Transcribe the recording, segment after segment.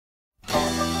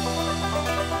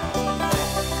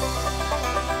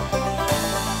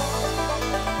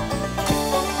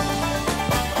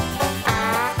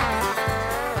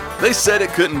They said it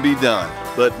couldn't be done,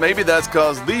 but maybe that's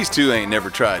cause these two ain't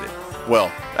never tried it.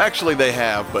 Well, actually they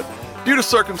have, but due to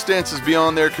circumstances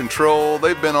beyond their control,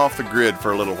 they've been off the grid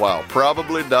for a little while,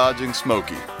 probably dodging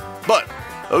Smokey. But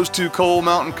those two Coal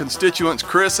Mountain constituents,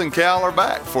 Chris and Cal, are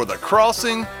back for the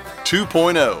Crossing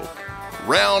 2.0.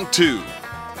 Round 2.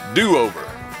 Do-over.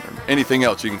 Or anything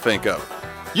else you can think of.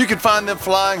 You can find them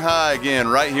flying high again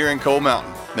right here in Coal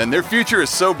Mountain. And their future is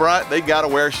so bright they gotta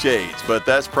wear shades, but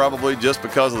that's probably just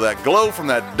because of that glow from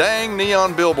that dang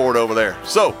neon billboard over there.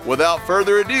 So, without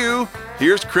further ado,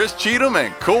 here's Chris Cheatham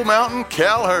and Coal Mountain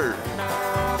Cal Hurd.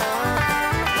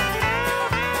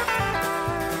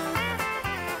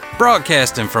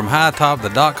 Broadcasting from high atop the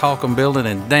Doc Holcomb building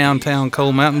in downtown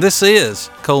Coal Mountain, this is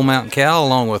Coal Mountain Cal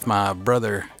along with my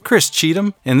brother Chris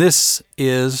Cheatham, and this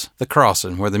is The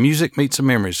Crossing, where the music meets the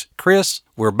memories. Chris,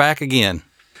 we're back again.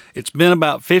 It's been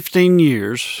about 15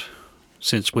 years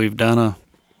since we've done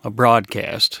a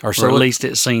broadcast, or at least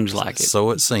it seems like it.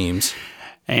 So it seems.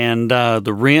 And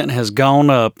the rent has gone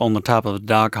up on the top of the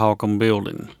Doc Holcomb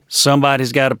building.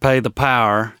 Somebody's got to pay the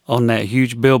power on that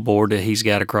huge billboard that he's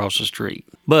got across the street.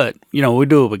 But, you know, we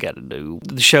do what we got to do.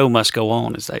 The show must go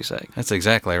on, as they say. That's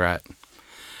exactly right.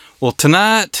 Well,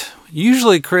 tonight,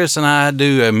 usually Chris and I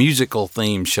do a musical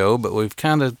theme show, but we've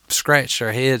kind of scratched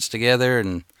our heads together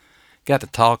and got to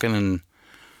talking, and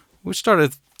we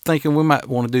started thinking we might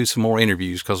want to do some more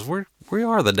interviews because we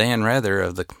are the Dan Rather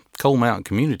of the Coal Mountain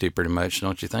community, pretty much,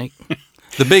 don't you think?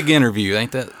 The big interview,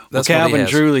 ain't that? That's well, Calvin, what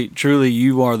he has. truly,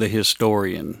 you are the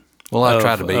historian. Well, I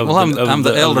try to be. Well, I'm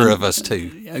the elder of us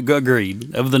too.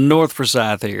 Agreed. Of the North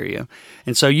Forsyth area,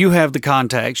 and so you have the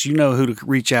contacts. You know who to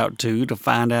reach out to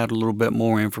find out a little bit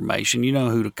more information. You know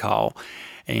who to call.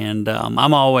 And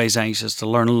I'm always anxious to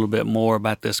learn a little bit more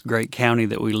about this great county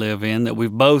that we live in, that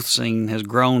we've both seen has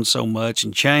grown so much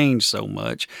and changed so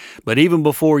much. But even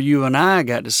before you and I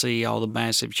got to see all the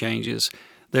massive changes,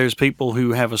 there's people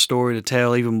who have a story to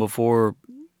tell even before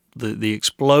the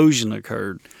explosion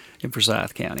occurred in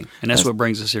Forsyth County. And that's what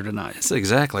brings us here tonight. That's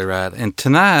exactly right. And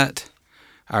tonight,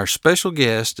 our special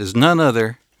guest is none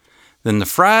other than the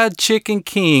Fried Chicken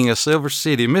King of Silver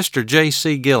City, Mr.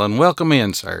 J.C. Gilleland. Welcome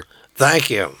in, sir. Thank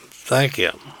you. Thank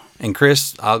you. And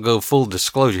Chris, I'll go full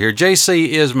disclosure here. JC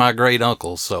is my great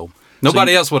uncle, so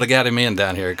nobody else would have got him in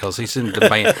down here because he's in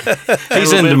demand.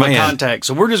 He's in demand. Contact.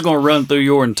 So we're just going to run through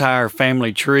your entire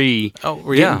family tree,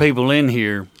 getting people in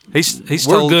here.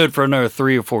 We're good for another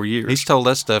 3 or 4 years. He's told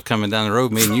us stuff coming down the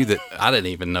road, me and you, that I didn't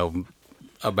even know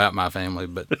about my family.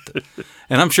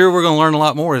 And I'm sure we're going to learn a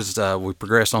lot more as we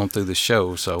progress on through the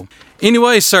show. So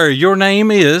anyway, sir, your name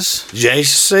is?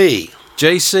 J.C.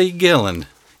 J.C. Gilleland,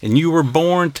 and you were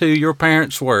born to, your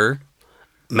parents were?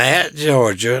 Matt,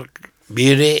 Georgia,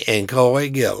 Beauty, and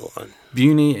Coy Gilleland.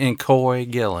 Beauty and Coy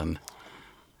Gilleland.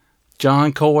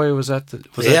 John Coy, was that the...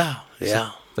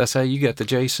 Yeah. That's how you got the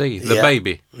J.C., the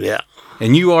baby. Yeah.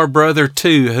 And you are brother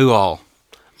to who all?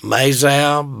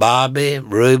 Maisel, Bobby,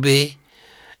 Ruby,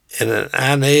 and then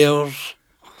Inez.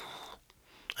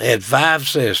 I had 5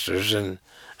 sisters, and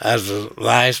I was the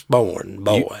last born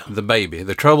boy. The baby,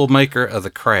 the troublemaker of the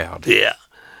crowd. Yeah.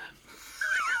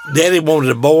 Daddy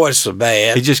wanted a boy so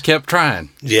bad. He just kept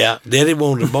trying. Yeah. Daddy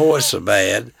wanted a boy so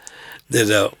bad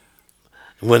that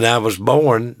when I was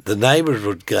born, the neighbors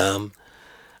would come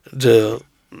to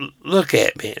look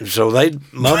at me. And so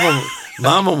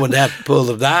Mama would have to pull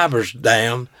the diapers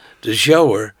down to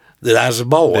show her that I was a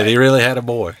boy. That he really had a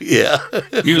boy. Yeah.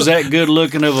 You was that good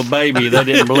looking of a baby, they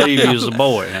didn't believe you was a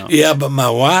boy. Huh? Yeah, but my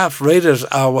wife, Rita's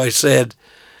always said,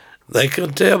 they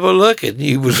couldn't tell by looking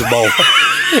you was a boy.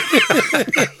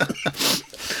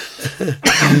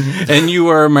 And you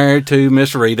were married to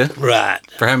Miss Rita. Right.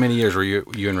 For how many years were you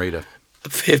and Rita?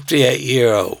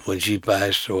 58-year-old when she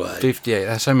passed away. 58.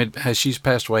 That's how many, she's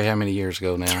passed away how many years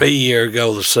ago now? 3 years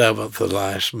ago, the 7th of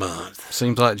last month.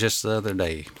 Seems like just the other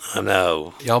day. I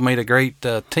know. Y'all made a great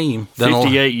team.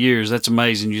 58 years, that's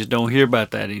amazing. You just don't hear about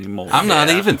that anymore. I'm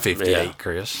not even 58,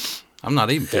 Chris. I'm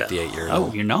not even 58 years old.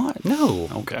 Oh, you're not? No.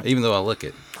 Okay. Even though I look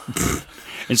it.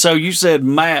 And so you said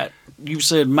Matt,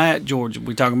 Georgia.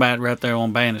 We talking about it right there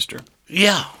on Bannister.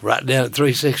 Yeah, right down at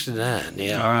 369,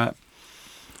 yeah. All right.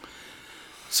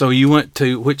 So you went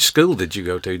to, which school did you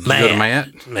go to? Did you go to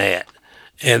Matt? Matt.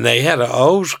 And they had an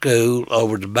old school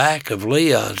over the back of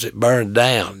Leon's that burned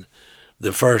down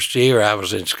the first year I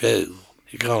was in school.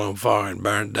 It caught on fire and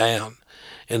burned down.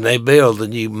 And they built the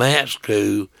new Matt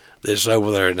school that's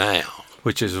over there now.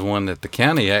 Which is one that the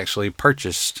county actually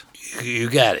purchased. You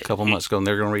got it. A couple months ago, and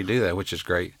they're going to redo that, which is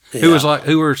great. Yeah.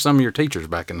 Who were some of your teachers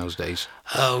back in those days?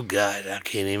 Oh, God, I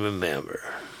can't even remember.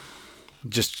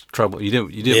 Just trouble. You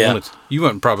didn't Yeah. want to. You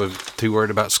weren't probably too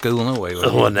worried about school no way.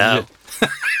 Oh, no.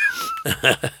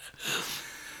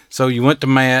 So you went to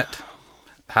Matt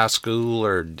high school,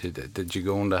 or did you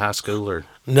go into high school, or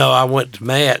No, I went to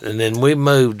Matt, and then we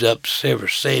moved up to Silver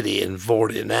City in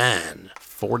 49.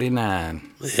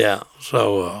 49? Yeah,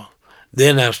 so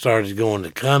then I started going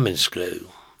to Cummings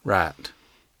School Right.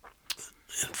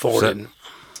 in 40.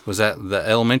 Was that the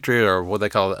elementary, or what they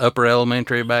call the upper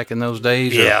elementary back in those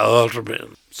days? or- Yeah, ultimate.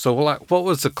 So, like, what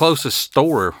was the closest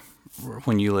store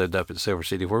when you lived up at Silver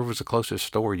City? Where was the closest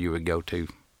store you would go to?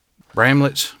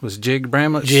 Bramlett's? Was Jig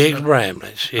Bramlett's? Jig's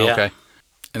Bramlett's, yeah. Okay.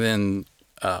 And then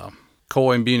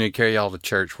Coy and Buni carry y'all to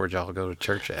church. Where'd y'all go to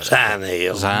church at? Zion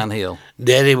Hill. Zion Hill.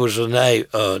 Daddy was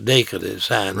a deacon at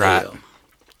Zion Right. Hill.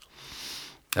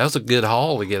 That was a good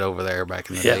haul to get over there back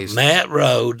in the Yeah, days. Matt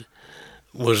Road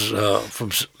was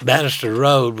from Bannister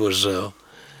Road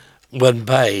wasn't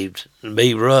paved. It'd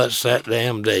be ruts that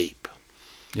damn deep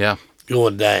Yeah.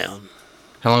 going down.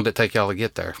 How long did it take y'all to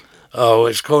get there? Oh,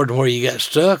 it's according to where you got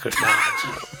stuck or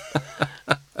not.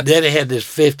 Daddy had this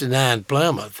 59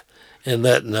 Plymouth and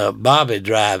letting Bobby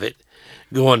drive it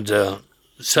going to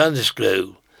Sunday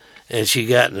school. And she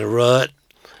got in a rut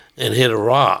and hit a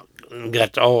rock and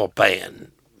got the oil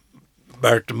pan.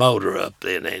 Burnt the motor up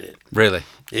then, ain't it? Really?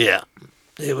 Yeah.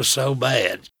 It was so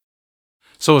bad.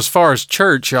 So as far as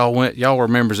church, y'all were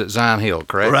members at Zion Hill,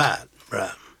 correct?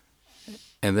 Right.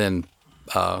 And then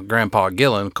Grandpa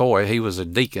Gilleland, Coy, he was a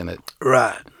deacon at.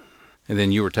 Right. And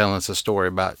then you were telling us a story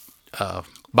about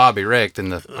Bobby wrecked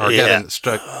and got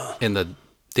stuck in the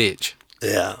ditch.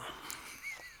 Yeah.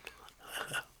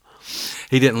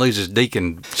 He didn't lose his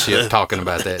deaconship talking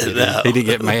about that, did he? No. He didn't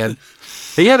get mad.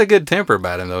 He had a good temper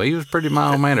about him, though. He was pretty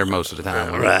mild-mannered most of the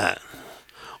time. wasn't he? Right.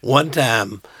 One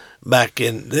time back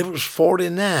it was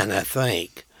 49, I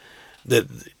think, that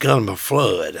come a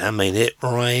flood. I mean, it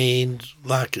rained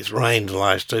like it's rained the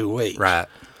last 2 weeks. Right.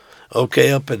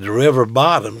 Okay, up at the river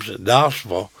bottoms at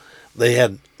Dawsonville, they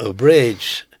had a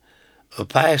bridge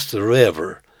past the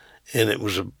river, and it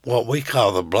was what we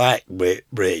call the Black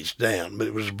Bridge down, but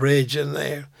it was a bridge in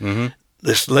there. Mm-hmm.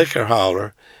 This liquor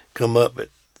hauler come up at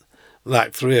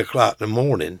like 3 o'clock in the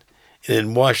morning and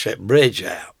then washed that bridge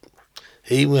out.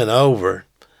 He went over,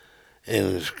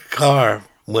 and his car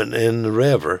went in the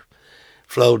river,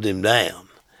 flowed him down.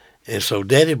 And so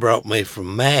Daddy brought me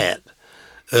from Matt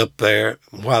up there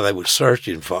while they were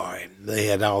searching for him. They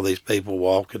had all these people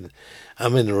walking. I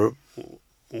mean, the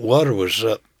water was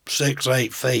up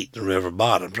 6-8 feet in the river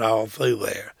bottoms all through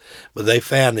there. But they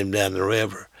found him down the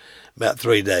river about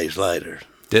 3 days later.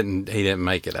 He didn't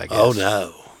make it, I guess. Oh,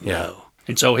 no. Yeah. No.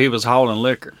 And so he was hauling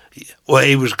liquor Well,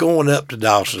 he was going up to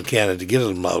Dawson County to get a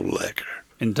load of liquor.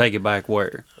 and take it back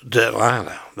where? To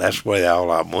Atlanta. That's where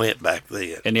all of them went back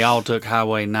then. And they all took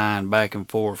Highway 9 back and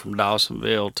forth from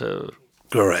Dawsonville to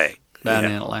Correct. down Yeah.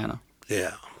 in Atlanta.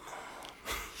 Yeah.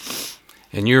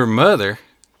 And your mother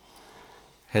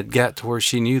had got to where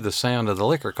she knew the sound of the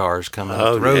liquor cars coming up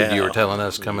Oh, the road. yeah. You were telling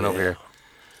us coming over here.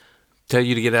 Tell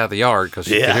you to get out of the yard because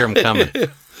you Yeah. could hear him coming.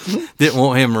 Didn't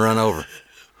want him to run over.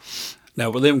 Now,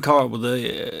 were them cars, were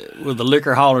the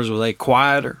liquor haulers, were they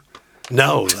quieter?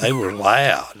 No, they were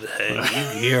loud. You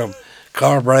could hear them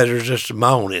carburetors just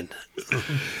moaning.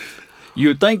 You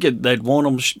would think they'd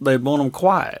want them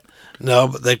quiet. No,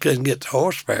 but they couldn't get the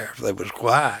horsepower if they was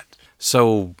quiet.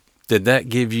 So did that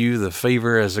give you the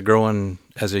fever as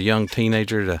a young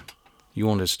teenager you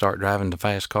wanted to start driving the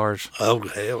fast cars? Oh,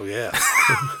 hell yeah.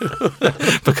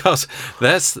 Because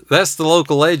that's the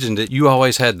local legend that you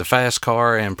always had the fast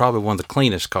car and probably one of the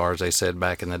cleanest cars, they said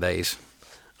back in the days.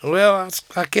 Well,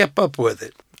 I kept up with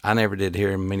it. I never did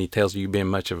hear many tales of you being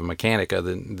much of a mechanic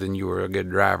other than you were a good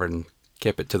driver and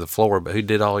kept it to the floor. But who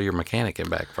did all your mechanicking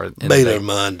back for in the day? Baylor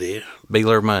Monday.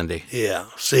 Beeler Mundy. Yeah,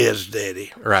 Sid's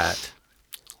daddy. Right.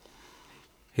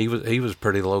 He was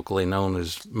pretty locally known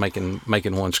as making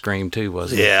one scream too,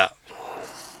 wasn't he? Yeah,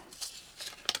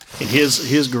 And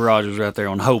his garage was right there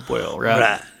on Hopewell, right?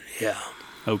 right. Yeah,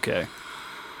 Okay. And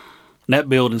that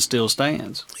building still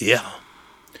stands. yeah.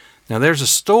 Now there's a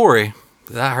story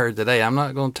that I heard today. I'm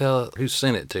not going to tell who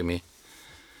sent it to me,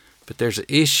 but there's an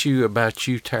issue about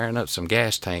you tearing up some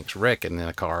gas tanks, wrecking in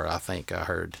a car. I think I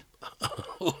heard.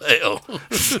 Well,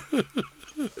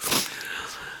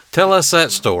 Tell us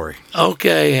that story.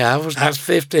 okay. I was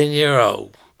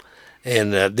 15-year-old,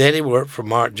 and Daddy worked for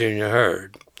Mark Jr.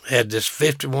 Hurd. Had this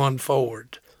 51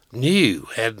 Ford, new,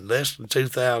 had less than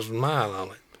 2,000 miles on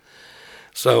it.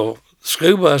 So the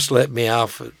school bus let me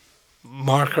off at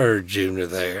Mark Hurd Jr.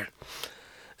 there,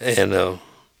 and I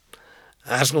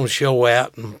was going to show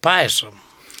out and pass them.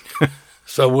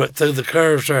 So I went through the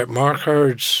curves there at Mark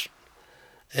Hurd's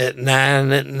at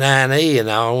 9E, and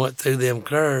I went through them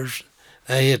curves.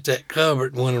 I hit that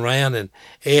cupboard and went around, and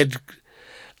Ed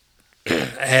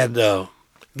had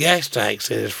gas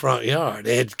tanks in his front yard,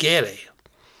 Ed's Getty.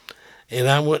 And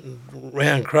I went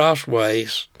around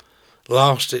crossways,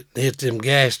 lost it, and hit them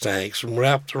gas tanks and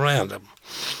wrapped around them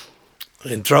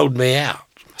and throwed me out.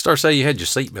 I started to say you had your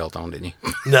seatbelt on, didn't you?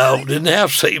 No, didn't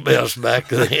have seatbelts back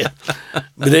then.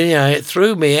 But anyhow, it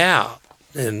threw me out.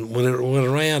 And when it went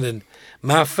around, and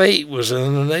my feet was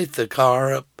underneath the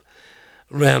car up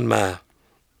around the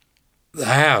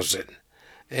housing.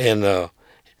 And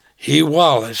Hugh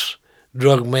Wallace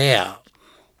drug me out.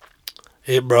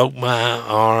 It broke my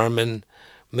arm and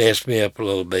messed me up a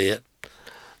little bit.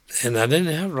 And I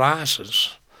didn't have a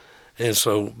license. And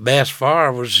so Bass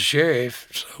Farr was the sheriff.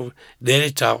 So Daddy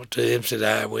talked to him,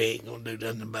 said, we ain't going to do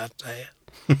nothing about that.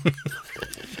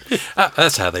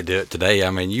 That's how they do it today. I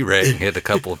mean, you wreck and hit a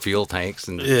couple of fuel tanks,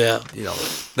 and Yeah.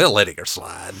 they'll let it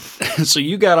slide. So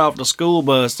you got off the school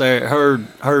bus there at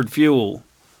Herd Fuel,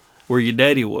 where your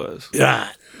daddy was.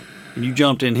 Right, And you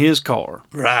jumped in his car,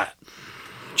 right.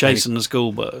 chasing the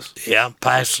school bus. Yeah,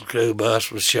 past the school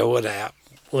bus was showing out.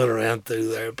 Went around through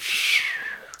there.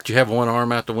 Did you have one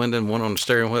arm out the window and one on the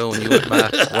steering wheel when you went by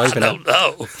waving I up? don't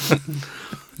know.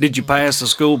 Did you pass the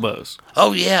school bus?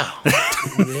 Oh, yeah.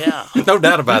 Yeah. No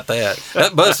doubt about that.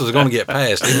 That bus was going to get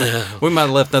passed. We might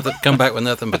have left nothing, come back with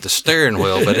nothing but the steering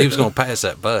wheel, but he was going to pass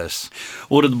that bus.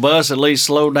 Well, did the bus at least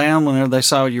slow down whenever they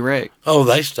saw you wreck? Oh,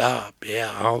 they stopped.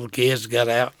 Yeah, all the kids got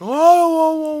out. Whoa,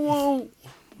 whoa, whoa, whoa.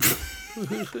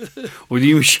 Were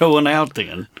you showing out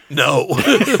then? No.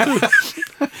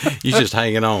 You just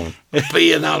hanging on.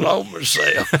 Peeing all over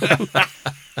myself.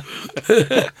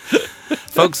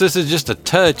 Folks, this is just a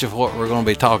touch of what we're going to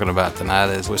be talking about tonight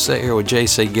as we sit here with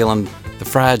J.C. Gilleland, the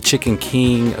fried chicken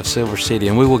king of Silver City,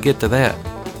 and we will get to that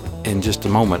in just a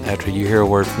moment after you hear a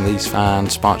word from these fine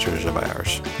sponsors of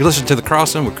ours. You listen to The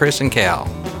Crossing with Chris and Cal.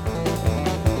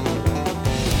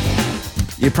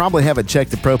 You probably haven't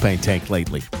checked the propane tank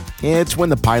lately. It's when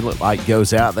the pilot light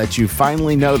goes out that you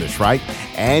finally notice, right?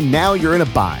 And now you're in a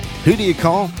bind. Who do you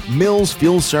call? Mills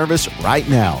Fuel Service right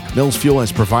now. Mills Fuel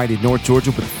has provided North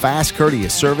Georgia with fast,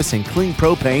 courteous service and clean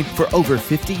propane for over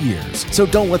 50 years. So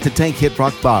don't let the tank hit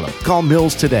rock bottom. Call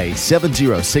Mills today,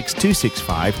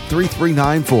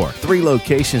 706-265-3394. 3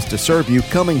 locations to serve you,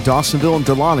 Cumming, Dawsonville, and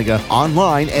Dahlonega.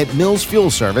 Online at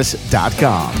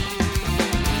millsfuelservice.com.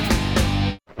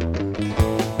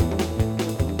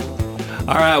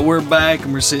 All right, we're back,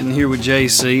 and we're sitting here with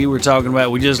JC. We're talking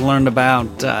about, we just learned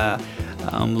about a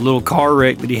little car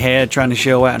wreck that he had trying to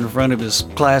show out in front of his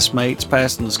classmates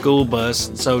passing the school bus.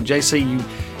 And so, JC,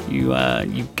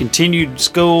 you continued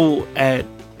school at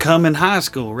Cumming High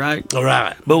School, right? All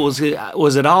right. But was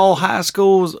it all high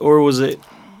schools, or was it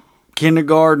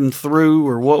kindergarten through,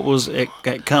 or what was it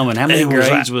at Cumming? How many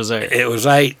grades was there? It was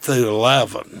 8 through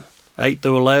 11. 8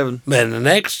 through 11? Then the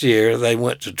next year, they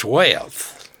went to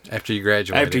 12th. After you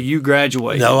graduated. After you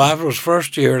graduated. No, I was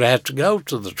first year to have to go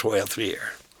to the 12th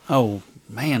year. Oh,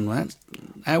 man,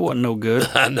 that wasn't no good.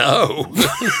 I know.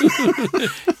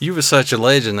 You were such a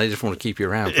legend, they just want to keep you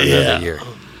around for another year.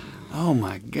 Oh,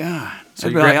 my God. So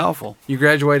That'd be awful. You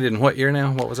graduated in what year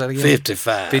now? What was that again?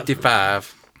 55.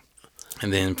 55.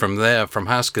 And then from there, from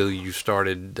high school, you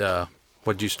started,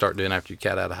 what did you start doing after you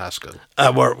got out of high school? I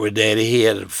worked with Daddy. He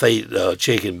had a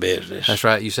chicken business. That's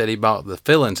right. You said he bought the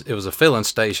filling. It was a filling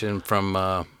station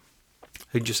from,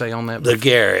 who'd you say on that? The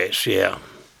Garrett's, yeah.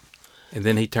 And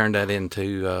then he turned that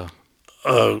into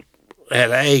Had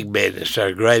an egg business,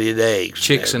 graded eggs.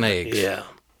 chicks and eggs. Yeah.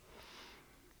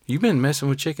 You've been messing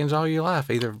with chickens all your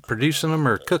life, either producing them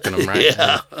or cooking them, right?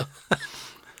 Yeah.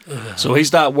 So he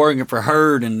stopped working for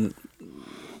Herd and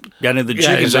got into the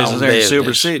chicken his own business there in Silver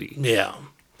business. City. Yeah.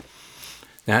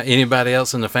 Now, anybody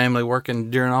else in the family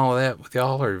working during all of that with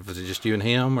y'all, or was it just you and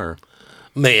him, or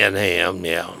Me and him,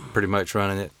 yeah. pretty much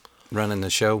running the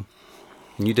show?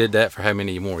 And you did that for how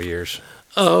many more years?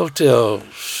 Oh, till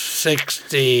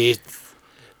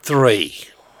 63.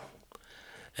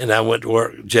 And I went to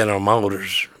work at General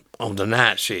Motors on the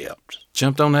night shift.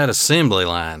 Jumped on that assembly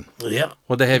line. Yeah.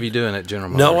 What'd they have you doing at General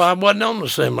Motors? No, I wasn't on the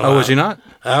assembly Oh, line. was you not?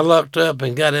 I looked up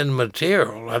and got in the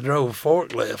material. I drove a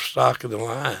forklift stocking the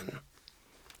line.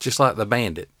 Just like the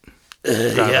bandit.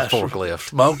 Driving a Yes. forklift.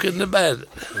 Smoking the bandit.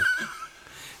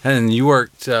 And you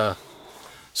worked, and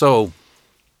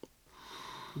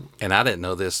I didn't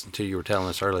know this until you were telling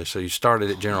us earlier. So you started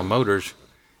at General Motors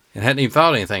and hadn't even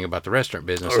thought anything about the restaurant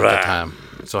business at the Right. time.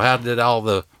 So how did all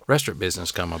the restaurant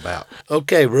business come about?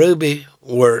 Okay, Ruby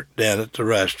worked down at the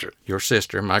restaurant. Your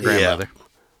sister, my grandmother.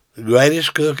 The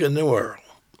greatest cook in the world.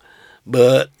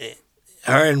 But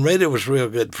her and Rita was real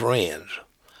good friends.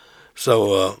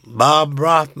 So Bob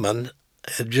Rothman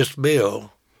had just built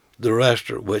the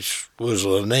restaurant, which was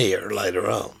Lanier later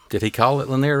on. Did he call it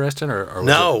Lanier Restaurant, or was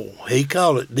No, he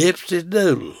called it Dipsy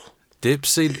Doodle.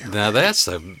 Dipsy? Now that's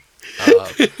a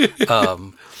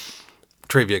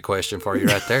trivia question for you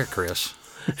right there, Chris.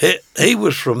 He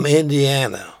was from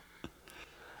Indiana,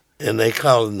 and they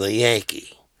called him the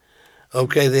Yankee.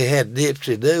 Okay, they had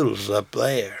Dipsy Doodles up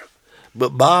there.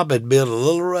 But Bob had built a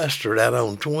little restaurant out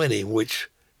on 20, which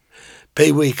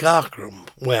Pee Wee Cochran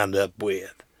wound up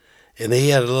with. And he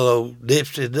had a little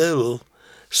Dipsy Doodle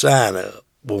sign up.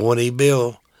 But when he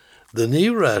built the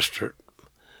new restaurant,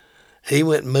 he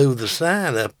went and moved the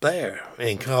sign up there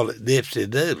and called it Dipsy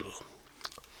Doodle.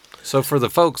 So for the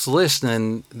folks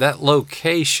listening, that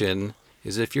location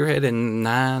is if you're heading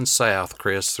 9 south,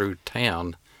 Chris, through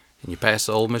town, and you pass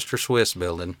the old Mr. Swiss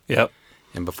building. Yep.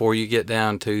 And before you get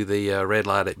down to the red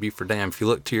light at Buford Dam, if you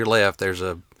look to your left, there's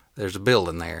a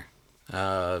building there.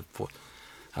 I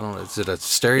don't know. Is it a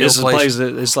stereo It's place? a place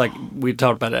that it's like we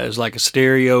talked about that. It's like a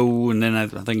stereo, and then I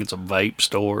think it's a vape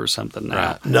store or something. Now.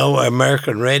 Right. No,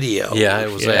 American Radio. Yeah,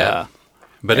 it was Yeah. that.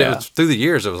 But Yeah. it was through the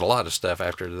years. There was a lot of stuff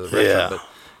after the restaurant. Yeah. But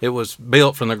it was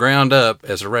built from the ground up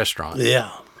as a restaurant.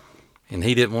 Yeah. And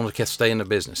he didn't want to stay in the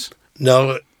business.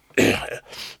 No,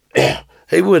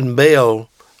 he wouldn't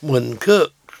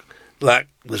cook like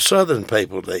the Southern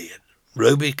people did.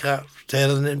 Ruby kept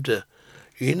telling him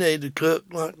you need to cook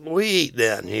like we eat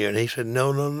down here. And he said,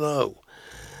 no.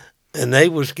 And they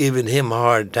was giving him a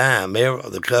hard time.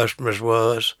 The customers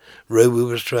was. Ruby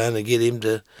was trying to get him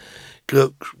to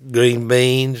cook green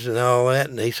beans and all that.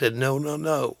 And he said, no.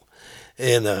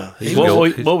 And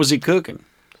What was he cooking?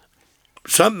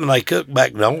 something they cooked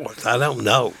back north. I don't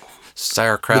know.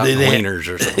 Sauerkraut and wieners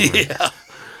or something. Yeah.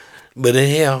 But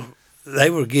anyhow, they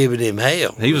were giving him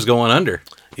hell. He was going under.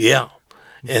 Yeah.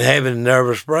 And having a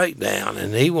nervous breakdown,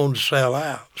 and he wanted to sell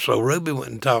out. So Ruby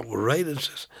went and talked with Rita and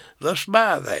says, let's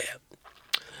buy that.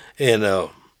 And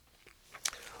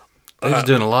He was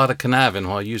doing a lot of conniving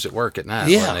while you was at work at night,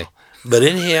 wasn't yeah. he? But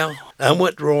anyhow, I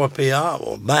went to Roy P.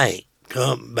 Otwell Bank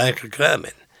of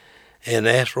Cumming, and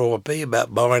asked Roy P.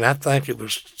 about borrowing, I think it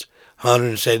was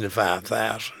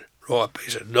 $175,000. Roy P.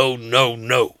 said,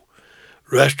 no.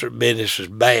 Restaurant business is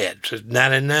bad. Says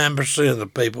 99% of the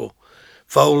people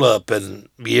fold up in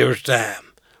a year's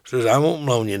time. Says, I won't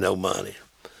loan you no money.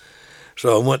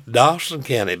 So I went to Dawson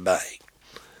County Bank.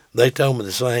 They told me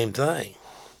the same thing.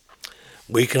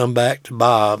 We come back to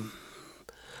Bob,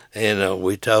 and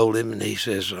we told him, and he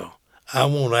says, I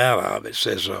want out of it.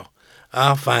 Says,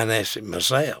 I'll finance it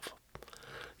myself.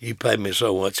 You pay me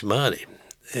so much money.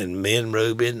 And me and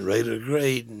Ruby and Rita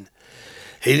agreed, and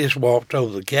he just walked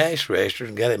over to the cash register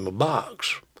and got him a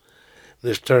box.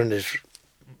 Just turned this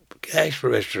cash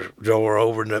register drawer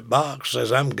over in that box,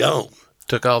 says, I'm gone.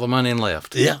 Took all the money and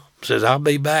left. Yeah, says, I'll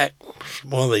be back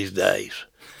one of these days.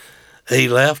 He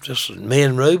left us, and me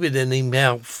and Ruby didn't even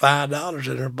have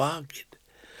 $5 in her pocket.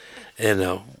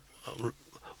 And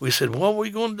we said, what are we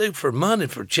going to do for money,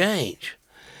 for change?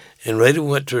 And Rita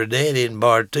went to her daddy and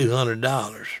borrowed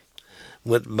 $200.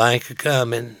 Went to the Bank of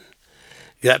Cumming,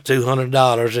 got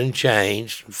 $200 in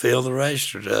change, filled the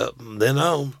registers up, and then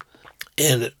on.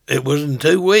 And it was in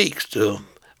 2 weeks till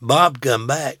Bob come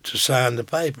back to sign the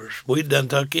papers. We'd done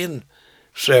took in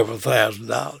several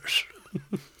 $1,000s.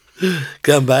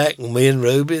 Come back, and me and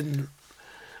Ruby and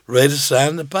Rita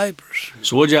signed the papers.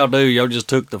 So what'd y'all do? Y'all just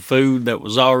took the food that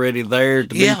was already there to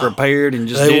be prepared and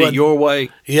just did it your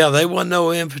way? Yeah, there wasn't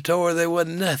no inventory. There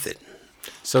wasn't nothing.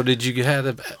 So did you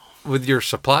with your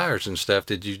suppliers and stuff,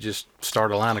 did you just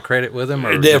start a line of credit with them?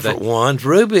 Or different ones.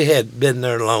 Ruby had been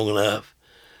there long enough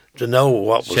to know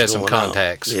what was going on. She had some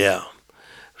contacts. Yeah.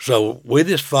 So we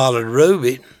just followed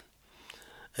Ruby,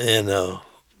 and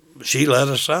she let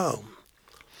us on.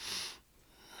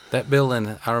 That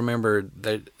building, I remember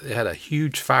they had a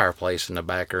huge fireplace in the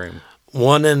back room.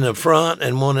 One in the front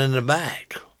and one in the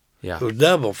back. Yeah. It was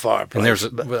double fireplace.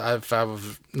 And if I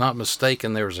was not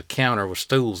mistaken, there was a counter with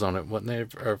stools on it, wasn't there?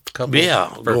 Or a couple.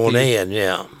 Yeah, going in,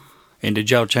 yeah. And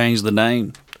did y'all change the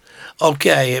name?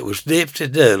 Okay, it was Dipsy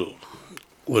Doodle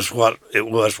was what it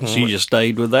was. So you just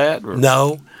stayed with that? Or?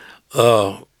 No.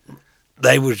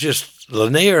 They was just,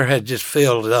 Lanier had just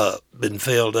been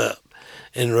filled up.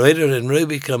 And Rita and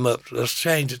Ruby come up, let's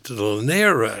change it to the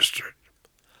Lanier Restaurant.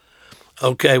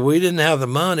 Okay, we didn't have the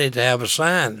money to have a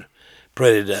sign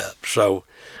printed up. So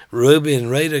Ruby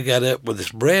and Rita got up with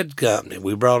this bread company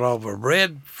we brought all our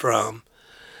bread from,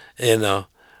 and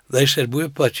they said, we'll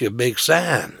put you a big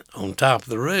sign on top of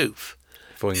the roof.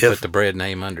 If we can put the bread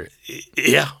name under it.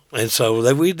 Yeah, and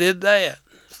so we did that.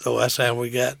 So that's how we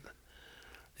got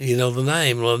the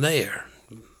name Lanier,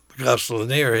 because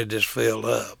Lanier had just filled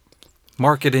up.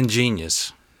 Market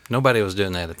ingenious. Nobody was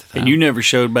doing that at the time. And you never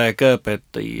showed back up at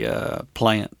the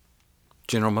plant.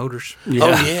 General Motors? Yeah.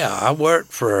 Oh, yeah. I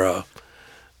worked for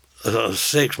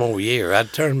 6 more years.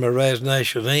 I'd turn my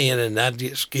resignation in, and I'd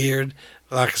get scared.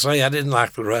 Like I say, I didn't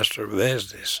like the rest of the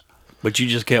business. But you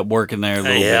just kept working there a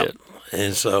little bit.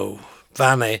 And so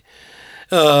finally,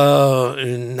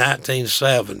 in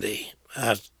 1970,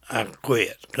 I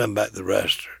quit, come back to the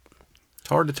restaurant. It's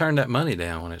hard to turn that money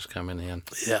down when it's coming in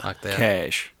like that.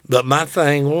 Cash. But my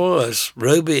thing was,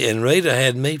 Ruby and Rita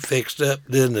had me fixed up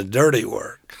doing the dirty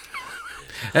work.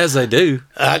 As they do.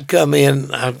 I'd come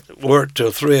in, I worked till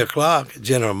 3 o'clock at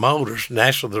General Motors.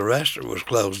 Naturally, the restaurant was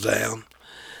closed down.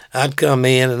 I'd come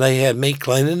in, and they had me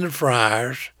cleaning the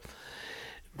fryers,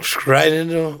 straining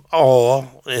the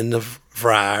oil in the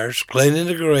fryers, cleaning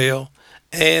the grill,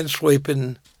 and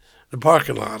sweeping the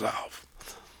parking lot off.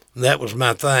 And that was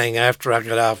my thing after I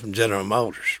got off from General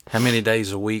Motors. How many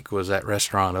days a week was that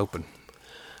restaurant open?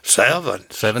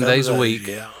 7. 7 days a week.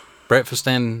 Yeah. Breakfast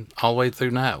and all the way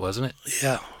through night, wasn't it?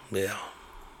 Yeah.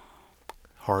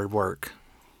 Hard work.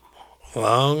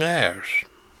 Long hours.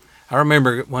 I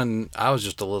remember when I was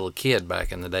just a little kid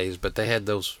back in the days, but they had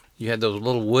you had those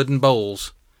little wooden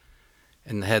bowls,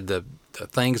 and they had the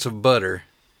things of butter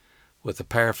with a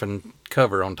paraffin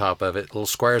cover on top of it, little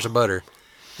squares of butter,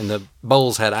 and the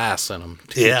bowls had ice in them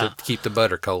to keep the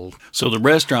butter cold. So the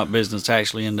restaurant business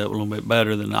actually ended up a little bit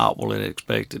better than Otwell had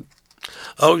expected.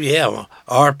 Oh, yeah.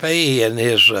 RP and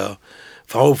his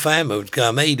whole family would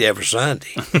come eat every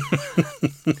Sunday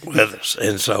with us.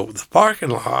 And so the parking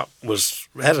lot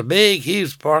had a big,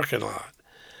 huge parking lot.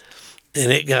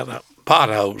 And it got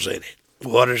potholes in it,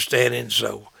 water standing.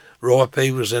 So Roy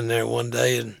P. was in there one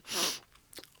day and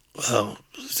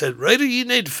said, Rita, you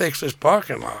need to fix this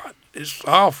parking lot. It's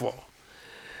awful.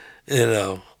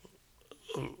 And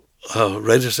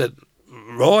Rita said,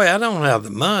 Roy, I don't have the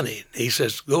money. He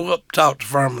says, go up talk to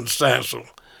Furman Stansel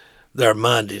there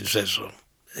Monday and says, so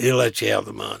he'll let you have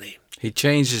the money. He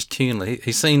changed his tune.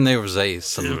 He seen there was It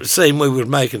seemed we were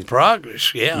making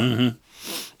progress, yeah. Mm-hmm.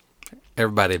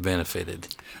 Everybody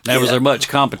benefited. Now, was there much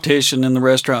competition in the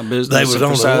restaurant business There was in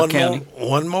only Forsyth County?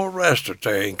 one more restaurant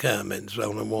coming. There's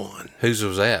only one. Whose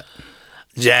was that?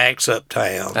 Jack's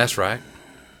uptown. That's right.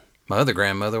 My other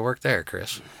grandmother worked there,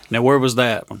 Chris. Now, where was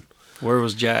that one? Where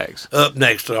was Jack's? Up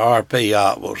next to RP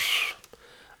Otwell's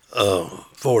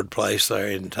Ford place there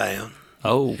in town.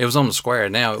 Oh. It was on the square.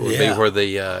 Now it would be where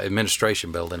the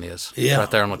administration building is. Yeah.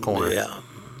 Right there on the corner. Yeah.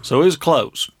 So it was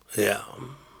close, Yeah.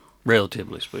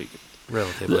 relatively speaking.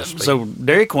 Relatively speaking. So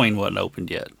Dairy Queen wasn't opened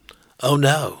yet. Oh,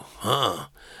 no.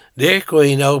 Dairy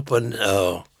Queen opened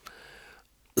the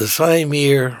same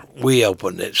year we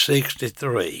opened at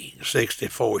 63,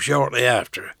 64, shortly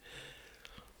after.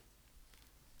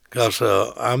 Because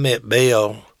I met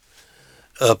Bill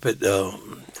up at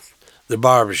the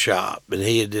barber shop, and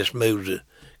he had just moved to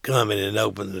come in and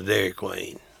open the Dairy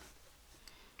Queen.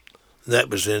 That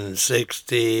was in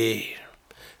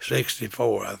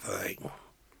 64, I think.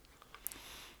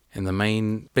 And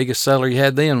the biggest seller you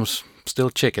had then was still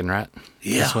chicken, right?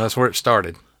 Yeah. That's where it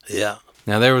started. Yeah.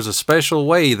 Now, there was a special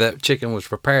way that chicken was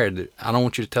prepared. I don't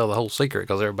want you to tell the whole secret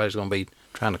because everybody's going to be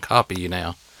trying to copy you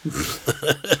now.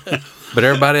 But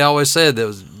everybody always said that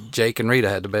was Jake and Rita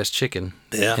had the best chicken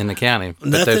in the county. But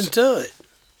Nothing to it.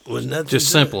 Was nothing just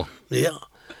to simple. It. Yeah.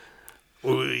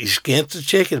 Well, you skimp the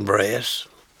chicken breast,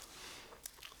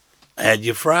 had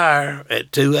your fryer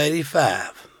at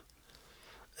 285,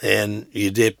 and you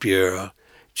dip your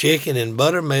chicken in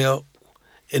buttermilk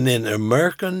and then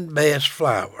American Best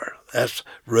flour. That's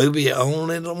Ruby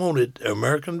only wanted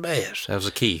American Best. That was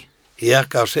the key. Yeah,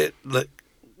 because it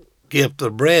kept the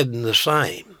bread in the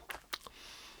same.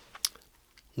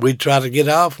 We'd try to get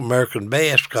off American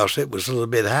Best because it was a little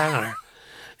bit higher.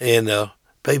 And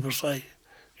people say,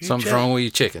 Something's wrong with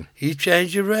your chicken. You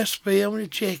changed your recipe on your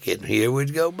chicken. Here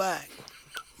we'd go back.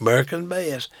 American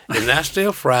Best. And I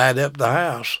still fry it up the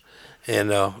house.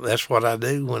 And that's what I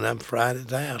do when I'm fried at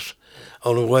the house.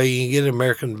 Only way you can get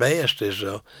American Best is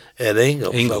at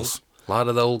Ingles. Ingles. So, a lot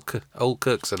of the old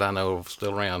cooks that I know are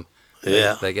still around.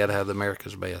 Yeah. They got to have the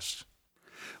America's Best.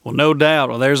 Well, no doubt.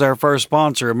 Well, there's our first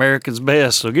sponsor, American's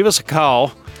Best. So give us a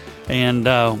call, and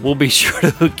we'll be sure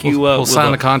to hook you up. We'll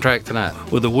sign the contract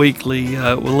tonight with a weekly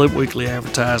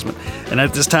advertisement. And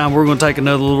at this time, we're going to take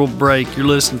another little break. You're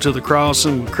listening to The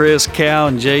Crossing with Chris, Cal,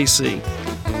 and JC.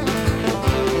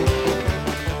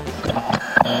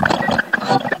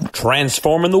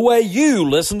 Transforming the way you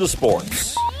listen to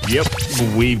sports. Yep,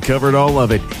 we've covered all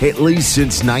of it, at least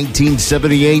since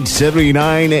 1978,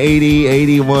 79, 80,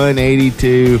 81,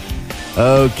 82.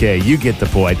 Okay, you get the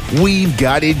point. We've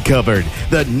got it covered.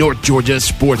 The North Georgia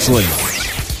Sports Link.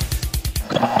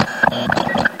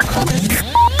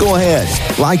 Go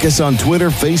ahead, like us on Twitter,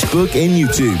 Facebook, and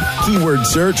YouTube. Keyword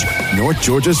search North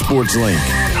Georgia Sports Link.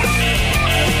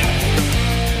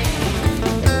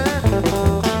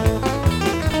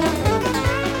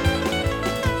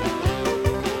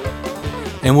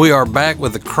 And we are back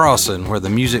with The Crossing, where the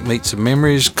music meets the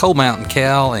memories. Coal Mountain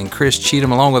Cal and Chris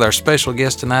Cheatham, along with our special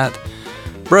guest tonight,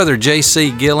 Brother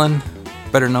J.C. Gilleland,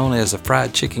 better known as the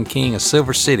Fried Chicken King of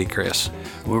Silver City, Chris.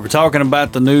 We were talking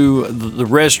about the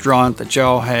restaurant that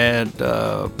y'all had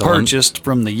purchased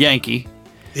from the Yankee.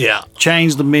 Yeah,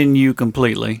 Changed the menu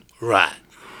completely, right.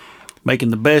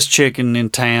 making the best chicken in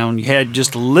town. You had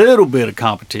just a little bit of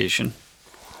competition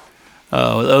with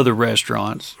other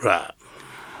restaurants. Right.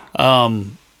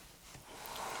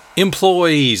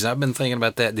 Employees, I've been thinking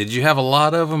about that. Did you have a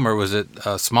lot of them, or was it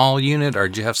a small unit, or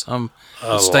did you have some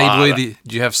that stayed with you?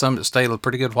 Did you have some that stayed a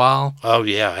pretty good while? Oh,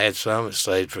 yeah, I had some that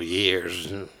stayed for years.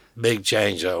 And big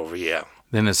changeover, yeah.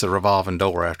 Then it's a revolving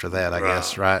door after that, I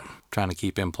guess, right? Trying to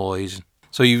keep employees.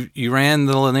 So you ran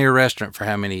the Lanier restaurant for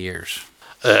how many years?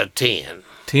 10.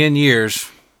 10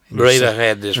 years. Rita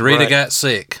had this. Rita got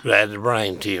sick. Had the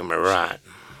brain tumor, right.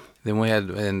 Then we had,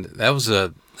 and that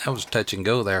was touch and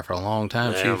go there for a long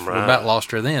time. Yeah, We right. about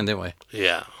lost her then, didn't we?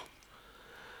 Yeah.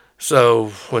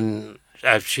 So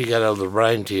after she got over the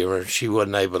brain tumor, she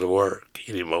wasn't able to work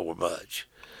anymore much.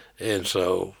 And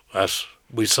so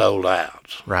we sold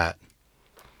out. Right.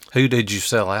 Who did you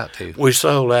sell out to? We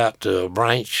sold out to a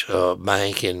branch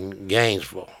bank in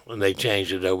Gainesville, and they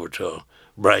changed it over to a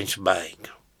branch bank.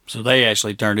 So they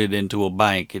actually turned it into a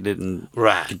bank. It didn't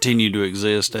Right. continue to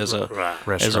exist as a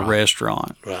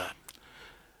restaurant. Right.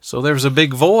 So there was a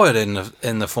big void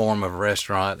in the form of a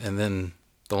restaurant, and then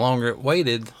the longer it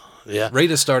waited, Yeah.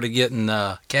 Rita started getting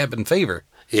cabin fever.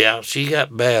 Yeah, she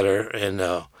got better, and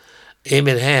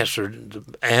Emmett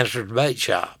answered bait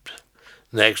shop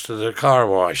next to the car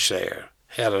wash there.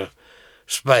 Had a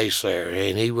space there,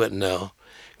 and he wouldn't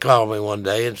called me one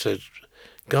day and said,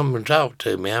 "Come and talk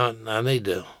to me. I need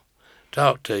to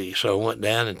talk to you." So I went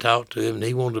down and talked to him, and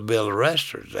he wanted to build a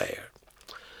restaurant there.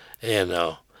 And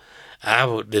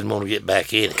I didn't want to get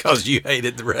back in it. Because you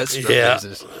hated the restaurant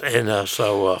business. And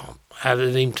so I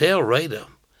didn't even tell Rita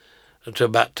until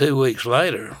about 2 weeks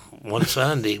later. One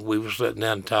Sunday, we were sitting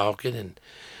down talking, and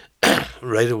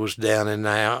Rita was down and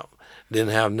out,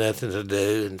 didn't have nothing to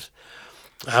do. And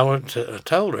I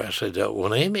told her, I said,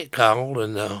 when Emmett called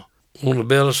and wanted to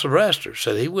build us a restaurant,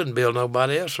 said he wouldn't build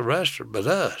nobody else a restaurant but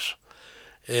us.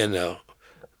 And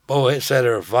boy, it set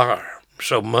her afire.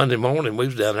 So Monday morning, we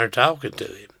was down there talking to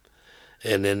him.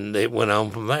 And then it went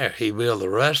on from there. He built the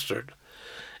restaurant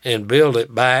and built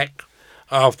it back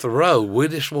off the road. We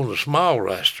just wanted a small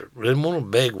restaurant. We didn't want a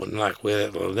big one like we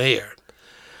had at Lanier.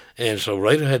 And so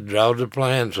Rita had drawn the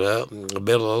plans up and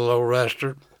built a little old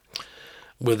restaurant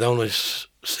with only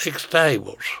 6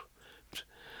 tables,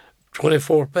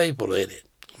 24 people in it.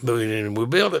 And we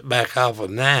built it back off of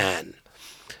 9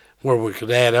 where we could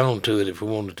add on to it if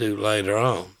we wanted to later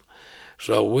on.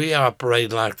 So we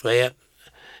operated like that.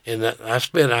 And I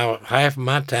spent half of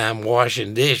my time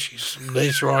washing dishes.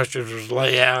 Dishwashers was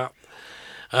laid out.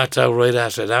 I told Rita, I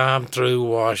said, I'm through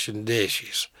washing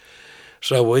dishes.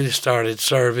 So we just started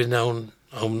serving on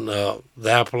the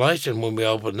Appalachian when we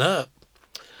opened up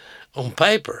on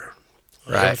paper.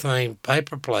 Right. Everything,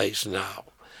 paper plates and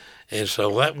all. And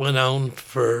so that went on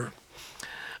for,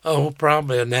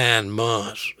 probably 9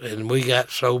 months. And we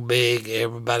got so big,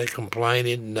 everybody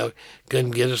complaining,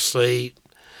 couldn't get a seat.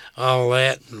 All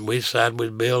that, and we decided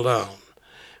we'd build on.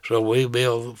 So we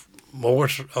built more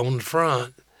on the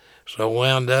front, so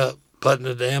wound up putting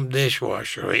the damn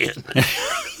dishwasher in.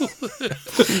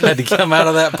 Had to come out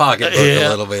of that pocketbook a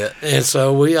little bit. And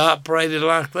so we operated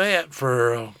like that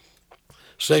for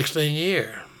 16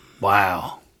 years.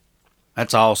 Wow.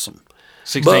 That's awesome.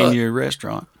 16-year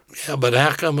restaurant. Yeah, but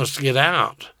how come us to get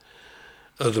out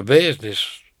of the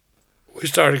business? We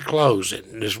started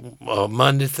closing this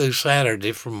Monday through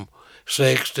Saturday from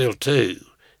 6 till 2,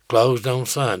 closed on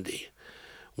Sunday.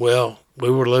 Well, we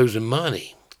were losing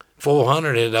money.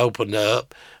 400 had opened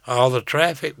up. All the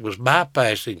traffic was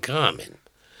bypassing coming.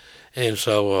 And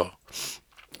so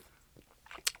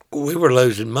we were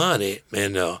losing money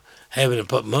and having to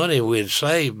put money we'd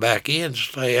saved back in to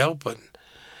stay open.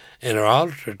 And our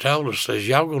auditor told us, says,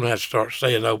 y'all going to have to start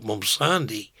staying open on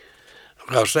Sunday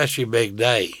because that's your big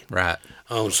day. Right.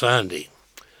 On Sunday.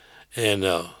 And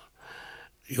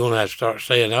you're going to have to start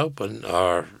staying open,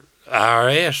 or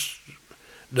IRS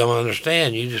don't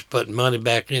understand. You just put money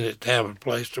back in it to have a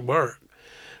place to work.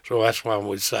 So that's why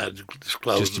we decided to just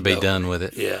close Just to the be door. done with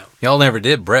it. Yeah. Y'all never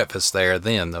did breakfast there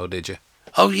then, though, did you?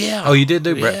 Oh, yeah. Oh, you did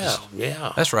do breakfast?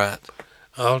 Yeah. That's right.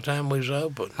 All the time we was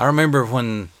open. I remember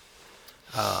when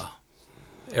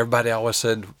everybody always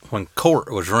said when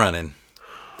court was running,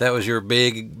 that was your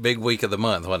big week of the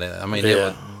month, wasn't it? I mean, it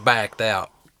was backed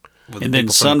out. With And the then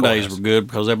people from the Sundays courthouse. were good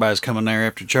because everybody's coming there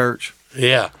after church.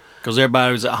 Yeah. Because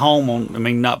everybody was at home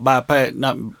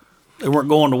they weren't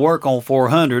going to work on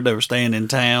 400. They were staying in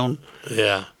town.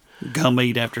 Yeah. Come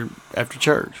eat after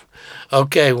church.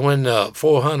 Okay, when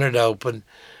 400 opened,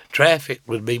 traffic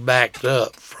would be backed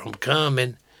up from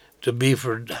Cumming to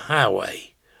Beaufort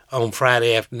Highway on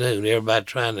Friday afternoon. Everybody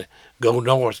trying to go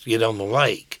north to get on the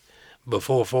lake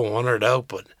before 400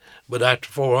 opened. But after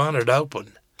 400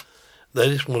 opened, they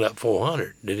just went up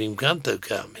 400. Didn't even come through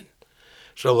Cumming.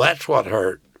 So that's what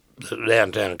hurt the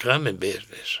downtown Cumming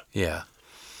business. Yeah.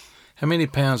 How many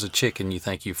pounds of chicken you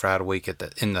think you fried a week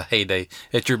in the heyday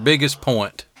at your biggest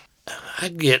point?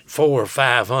 I'd get 400 or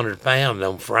 500 pounds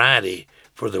on Friday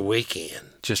for the weekend.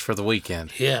 Just for the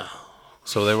weekend. Yeah.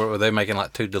 So were they making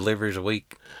like 2 deliveries a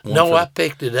week? No, I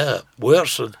picked it up.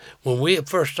 Wilson, when we had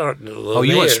first started the Oh,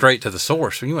 you went straight to the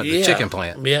source. You went to the chicken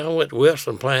plant. Yeah, I went to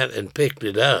Wilson plant and picked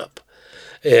it up.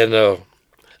 And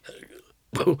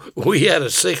we had a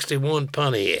 61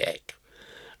 Pontiac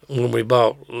when we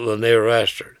bought Lanier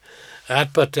Restaurant.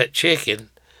 I'd put that chicken,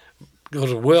 go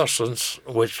to Wilson's,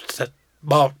 which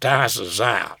bought Tyson's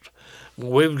out.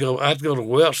 I'd go to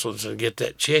Wilson's and get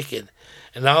that chicken,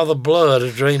 and all the blood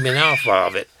is dreaming off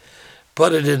of it.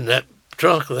 Put it in that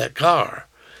trunk of that car,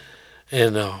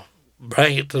 and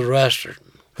bring it to the restaurant.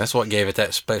 That's what gave it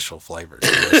that special flavor to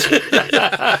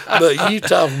us. But you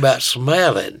talk about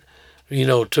smelling,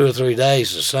 2 or 3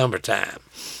 days in summertime.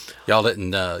 Y'all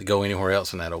didn't go anywhere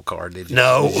else in that old car, did you?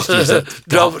 No, You just used that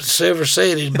drove it to Silver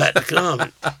City and back to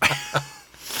Cumming.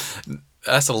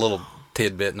 That's a little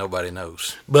tidbit nobody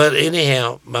knows. But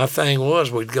anyhow, my thing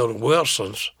was we'd go to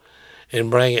Wilson's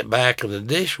and bring it back in the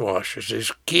dishwashers.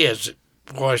 These kids that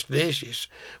wash dishes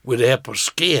would help us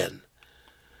skin.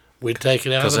 We'd take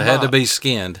it out of the Because it had to box. be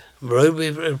skinned.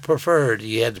 Ruby preferred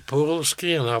you had to pull the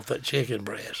skin off that chicken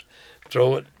breast,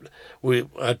 throw it.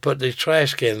 I'd put these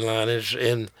trash can liners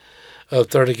in a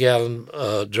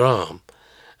 30-gallon drum,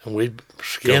 and we'd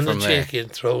skin the from there. chicken,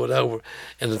 throw it over.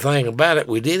 And the thing about it,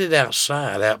 we did it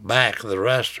outside, out back of the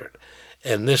restaurant.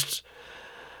 And this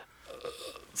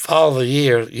fall of the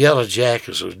year, yellow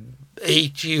jackets would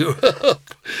eat you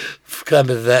up,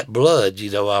 coming to that blood,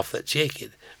 off that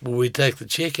chicken. But we'd take the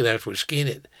chicken after we skin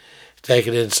it, take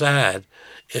it inside,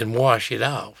 and wash it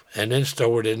off, and then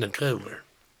store it in the cooler.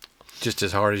 Just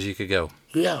as hard as you could go.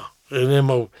 Yeah, and then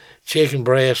my chicken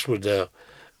breast would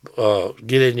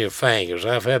get in your fingers.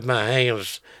 I've had my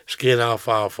hands skin off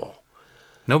awful.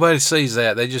 Nobody sees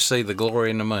that. They just see the glory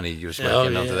and the money you was making. Oh,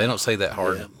 don't they? yeah. They don't see that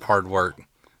hard work.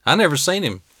 I never seen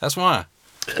him. That's why.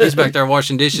 He's back there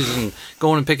washing dishes and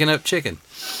going and picking up chicken.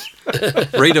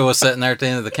 Rita was sitting there at the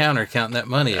end of the counter counting that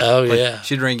money. Oh, yeah.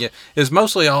 She'd ring you. It was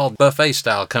mostly all buffet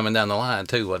style coming down the line,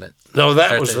 too, wasn't it? No,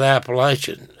 that Right was there. the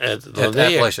Appalachian. At At the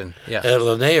Lanier, Appalachian, yeah. At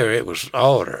Lanier, it was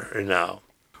order,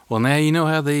 Well, now you know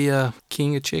how the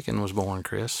King of Chicken was born,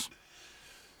 Chris.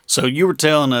 So you were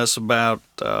telling us about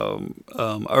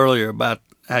earlier about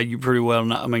how you pretty well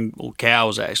know, Cal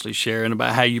was actually sharing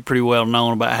about how you pretty well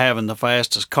known about having the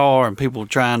fastest car and people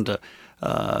trying to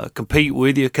compete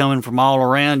with you coming from all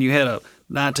around. You had a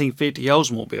 1950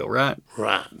 Oldsmobile, right?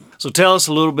 Right. So tell us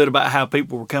a little bit about how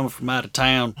people were coming from out of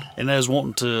town and they was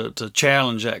wanting to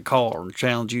challenge that car and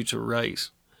challenge you to a race.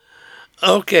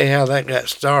 Okay, how that got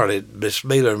started, Miss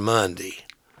Beeler Mundy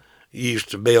used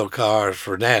to build cars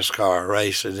for NASCAR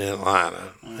racing in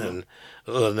Atlanta and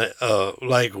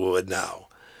Lakewood now.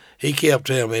 He kept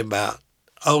telling me about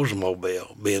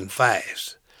Oldsmobile being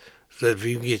fast. Said, if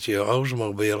you can get you an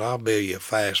Oldsmobile, I'll build you a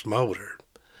fast motor.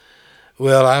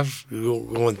 Well, I was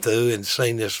going through and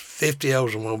seen this 50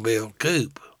 Oldsmobile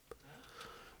coupe.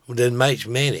 We didn't make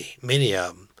many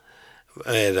of them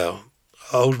at an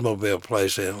Oldsmobile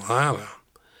place in Atlanta.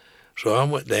 So I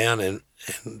went down and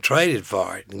traded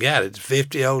for it and got it.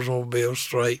 50 Oldsmobile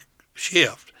straight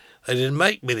shift. They didn't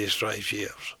make many straight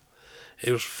shifts.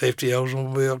 It was 50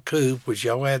 Oldsmobile coupe, which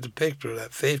y'all had the picture of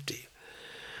that 50.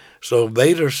 So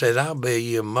Beeler said, I'll build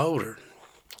you a motor.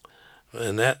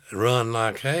 And that run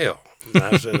like hell. And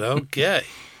I said, okay.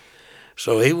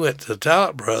 So he went to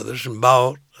Tollett Brothers and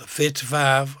bought a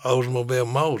 55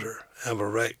 Oldsmobile motor out of a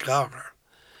wrecked car.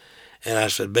 And I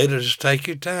said, Beeler, just take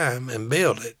your time and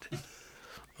build it.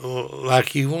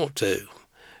 like you want to.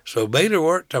 So Beeler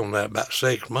worked on that about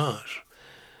 6 months.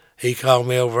 He called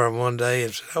me over one day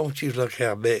and said, I want you to look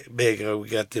how big we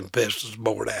got them pistons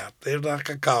bored out. They're like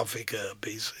a coffee cup,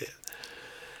 he said.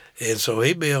 And so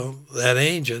he built that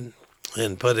engine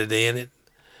and put it in it,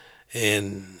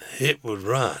 and it would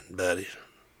run, buddy.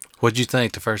 What'd you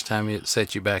think the first time it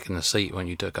set you back in the seat when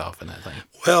you took off in that thing?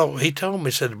 Well, he told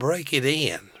me, said, break it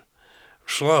in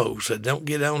slow, said, don't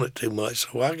get on it too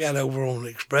much. So I got over on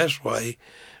the expressway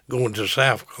going to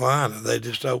South Carolina. They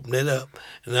just opened it up,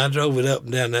 and I drove it up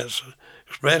and down that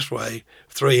expressway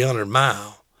 300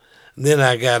 miles. And then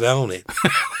I got on it,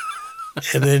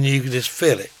 and then you could just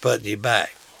feel it putting you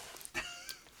back.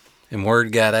 And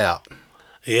word got out.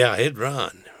 Yeah, it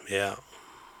run, yeah.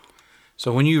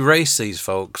 So when you race these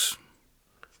folks,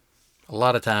 a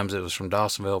lot of times it was from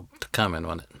Dawsonville to Cumming,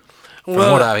 wasn't it? From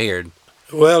what I've heard.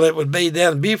 Well, it would be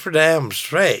down Beaufort Dam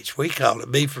Stretch. We call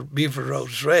it Beaufort Road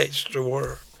Stretch to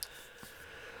where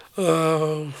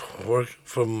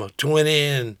from 20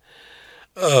 and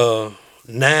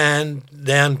 9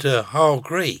 down to Hall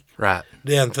Creek. Right.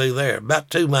 Down through there. About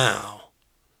 2 miles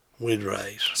we'd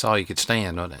race. That's all you could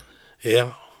stand, wasn't it?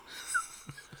 Yeah.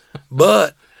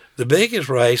 But the biggest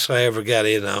race I ever got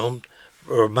in on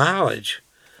for mileage,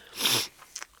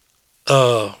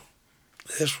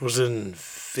 this was in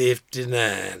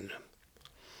 59.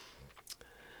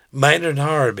 Maynard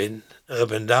Harbin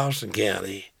up in Dawson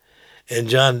County and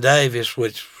John Davis,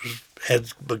 which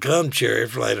had become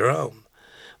sheriff later on,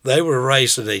 they were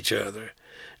racing each other.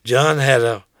 John had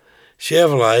a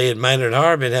Chevrolet and Maynard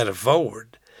Harbin had a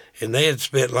Ford, and they had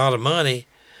spent a lot of money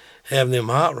having them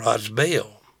hot rods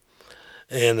built.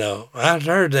 And I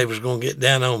heard they was going to get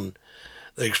down on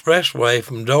the expressway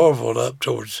from Dorville up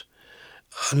towards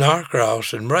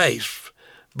Norcross and race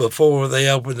before they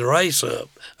opened the race up.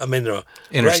 I mean, the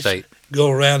interstate. Go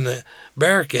around the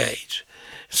barricades.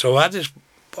 So I just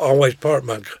always parked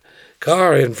my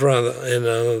car in front of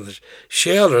the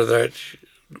shelter there at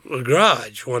the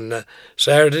garage one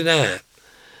Saturday night.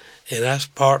 And I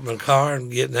parked my car and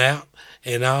getting out,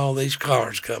 and all these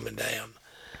cars coming down.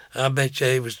 I bet you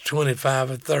it was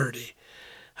 25 or 30.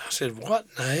 I said, what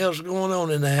in the hell's going on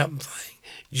in that thing?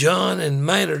 John and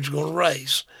Maynard's going to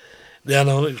race down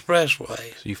on the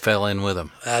expressway. So you fell in with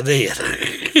them. I did.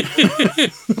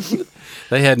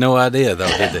 They had no idea, though,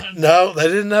 did they? No, they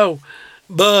didn't know.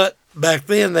 But back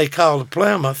then they called a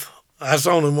Plymouth. I was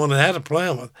the only one that had a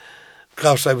Plymouth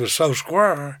because they were so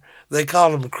square. They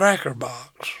called them a cracker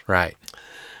box. Right.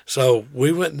 So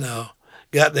we went and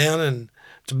got down, and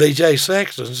to B.J.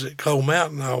 Sexton's at Coal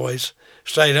Mountain always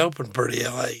stayed open pretty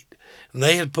late. And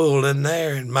they had pulled in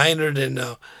there, and Maynard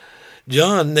and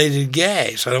John needed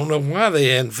gas. I don't know why they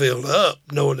hadn't filled up,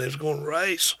 knowing they was going to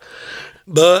race.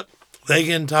 But they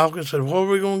get talking and said, where are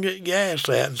we going to get gas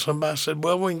at? And somebody said,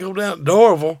 well, we can go down to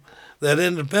Dorville. That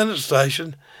independent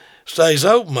station stays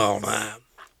open all night.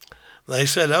 They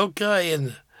said,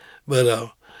 okay.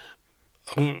 But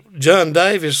John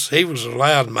Davis, he was a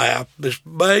loudmouth. This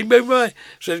bang, bang, bang.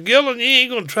 Said, Gilleland, you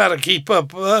ain't going to try to keep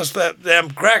up with us, that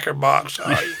damn cracker box,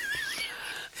 are you?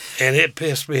 And it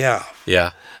pissed me off.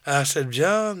 Yeah. I said,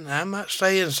 John, I might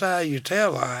stay inside your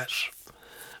taillights.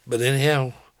 But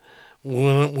anyhow,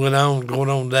 went on,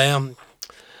 going down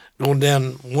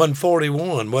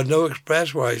 141. Wasn't no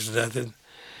expressways or nothing.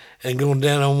 And going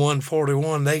down on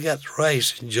 141, they got the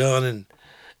race, and John and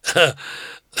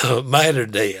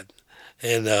Maynard did.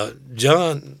 And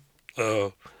John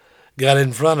got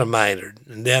in front of Maynard,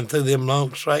 and down through them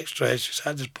long straight stretches,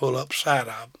 I just pulled up beside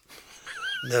of him,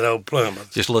 that old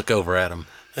Plymouth. Just look over at him.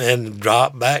 And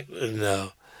drop back.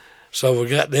 And so we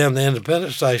got down the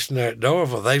independent station there at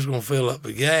Dorville. They was going to fill up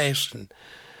with gas. And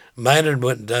Maynard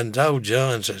went and done told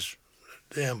John, says,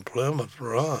 damn Plymouth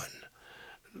run.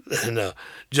 And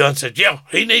John said, yeah,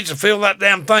 he needs to fill that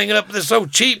damn thing up with this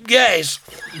old cheap gas.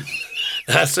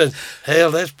 I said,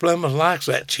 hell, this Plymouth likes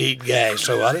that cheap gas.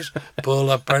 So I just pulled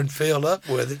up there and filled up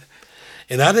with it.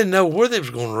 And I didn't know where they was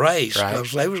going to race,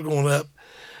 because they was going up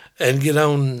and get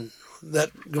on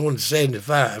that, going to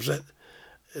 75. Is that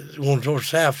going towards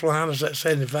South Carolina? Is that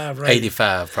 75 or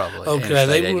 85 probably. Okay,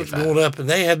 they was going up, and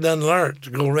they had done learned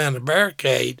to go around the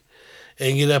barricade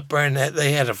and get up there, and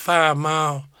they had a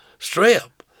 5-mile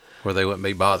strip. Where they wouldn't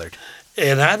be bothered.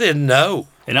 And I didn't know.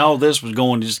 And all this was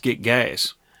going to just get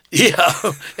gas.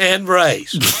 Yeah, and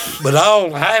race. But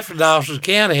half of Dawson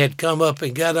County had come up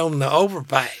and got on the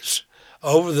overpass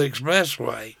over the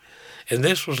expressway. And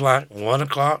this was like 1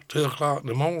 o'clock, 2 o'clock in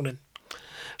the morning.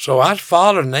 So I was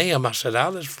following them. I said,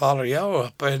 I'll just follow y'all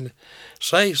up and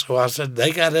see. So I said,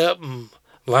 they got up and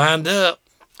lined up.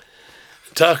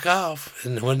 took off.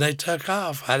 And when they took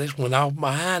off, I just went off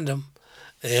behind them,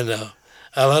 and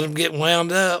I let them get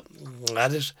wound up. And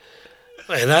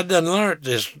I done learned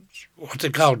this, what they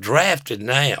call drafting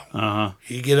now. Uh-huh.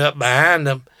 You get up behind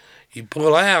them, you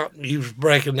pull out, you was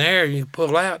breaking the air, you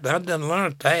pull out. And I done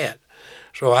learned that.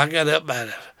 So I got up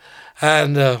by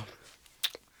and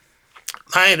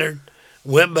Maynard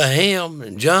went by him,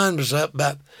 and John was up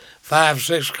about 5,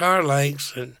 6 car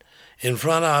lengths in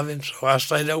front of him. So I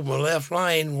stayed over my left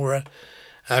lane where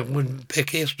I would pick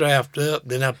his draft up.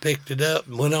 Then I picked it up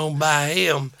and went on by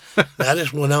him. I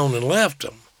just went on and left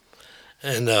him.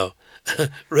 And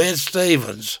Red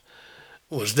Stevens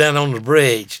was down on the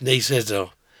bridge, and he said,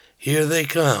 here they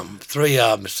come, 3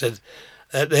 of them. Said,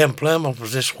 that damn Plymouth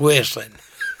was just whistling.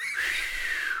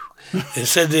 And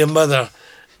said to them other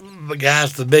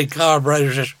guys, the big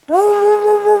carburetors, just,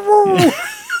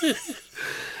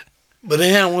 but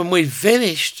then when we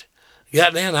finished,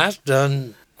 got down, I was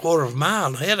done a quarter of a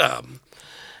mile ahead of them.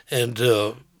 And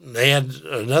they had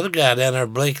another guy down there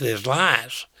blinking his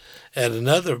lights at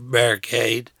another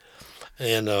barricade.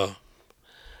 And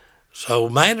so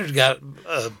Maynard got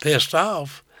pissed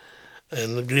off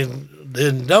and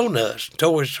did donuts,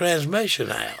 tore his transmission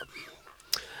out.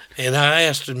 And I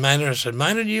asked Maynard, I said,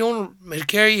 Maynard, you want me to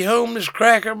carry you home this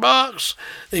cracker box?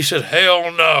 He said,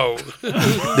 hell no.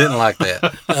 Didn't like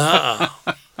that.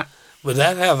 But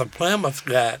that's how the Plymouth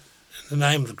got the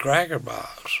name of the cracker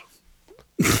box.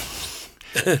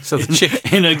 So the chicken.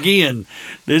 And again,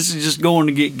 this is just going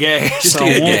to get gas Just to on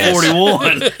get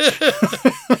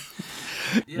 141.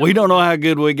 We don't know how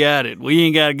good we got it. We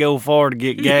ain't got to go far to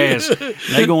get gas.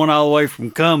 They going all the way from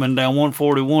Cumming down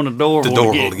 141 to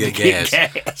Dorville to get gas.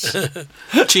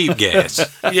 Cheap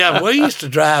gas. Yeah, we used to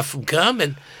drive from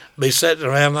Cumming, be sitting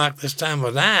around like this time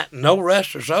of night, no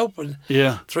restaurants open.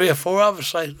 Yeah. 3 or 4 of us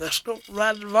say, let's go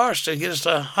ride to Varsity and get us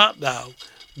a hot dog.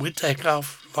 We'd take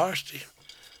off Varsity,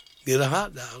 get a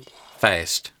hot dog.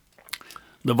 Fast.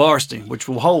 The Varsity, which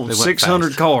will hold They went 600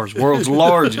 fast. cars, world's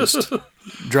largest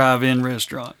drive-in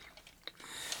restaurant.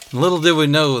 Little did we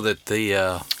know that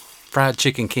the fried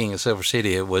chicken king of Silver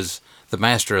City was the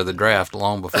master of the draft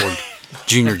long before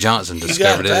Junior Johnson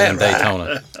discovered it in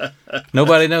Daytona.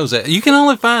 Nobody knows that. You can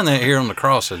only find that here on the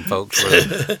crossing, folks, where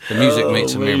the music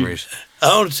meets the memories.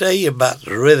 I want to tell you about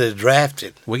the really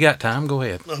drafted. We got time. Go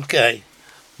ahead. Okay.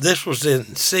 This was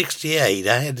in 68.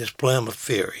 I had this Plymouth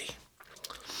Fury.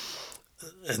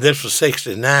 And this was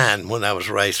 69 when I was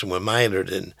racing with Maynard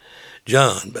and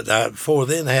John. But before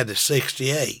then, I had the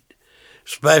 68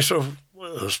 Special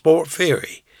Sport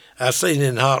Fury. I seen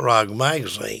in Hot Rod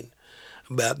magazine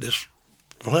about this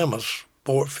Plymouth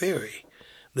Sport Fury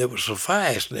that was so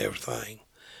fast and everything.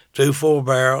 2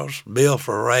 4-barrels, built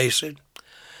for racing.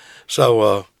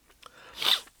 So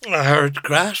I heard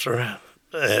Chrysler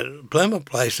at Plymouth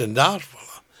Place in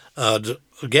Dawsville,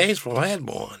 Gainesville had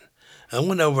one. I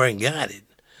went over and got it.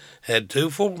 Had 2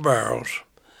 4-barrels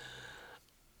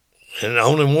and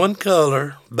only one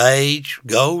color, beige,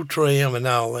 gold trim and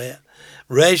all that.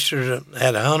 Registered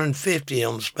had 150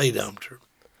 on the speedometer.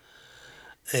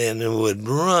 And it would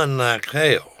run like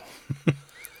hell.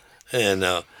 And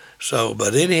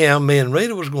but anyhow, me and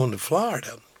Rita was going to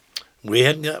Florida. We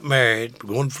hadn't got married,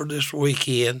 going for this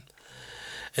weekend.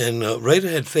 And Rita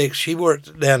had she worked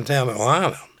at downtown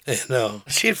Atlanta. And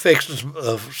she had fixed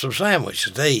some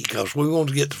sandwiches to eat because we wanted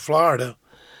to get to Florida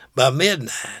by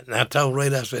midnight. And I told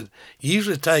Rita, I said,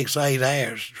 usually it takes 8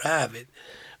 hours to drive it.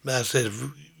 But I said, if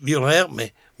you'll help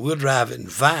me, we'll drive it in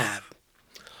 5.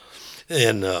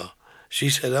 And she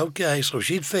said, okay. So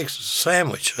she'd fixed the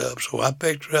sandwich up. So I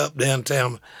picked her up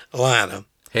downtown Atlanta.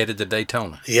 Headed to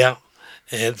Daytona. Yeah.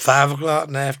 At 5 o'clock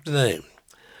in the afternoon.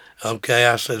 Okay,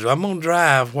 I said, I'm going to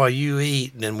drive while you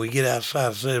eat, and then we get outside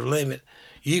the city limit.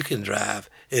 You can drive.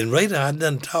 And Rita, I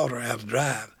done taught her how to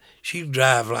drive. She could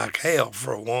drive like hell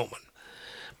for a woman.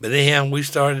 But anyhow, we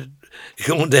started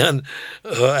going down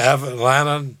out of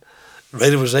Atlanta. And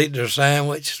Rita was eating her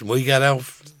sandwich, and we got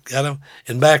off.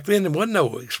 And back then, there wasn't no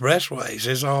expressways.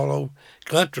 It's all old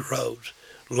country roads.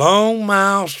 Long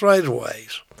mile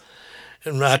straightaways.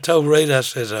 And I told Rita, I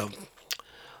said,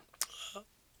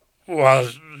 while I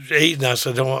was eating, I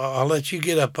said, I'll let you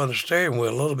get up on the steering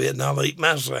wheel a little bit, and I'll eat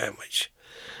my sandwich.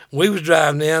 We was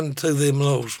driving down to them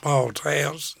little small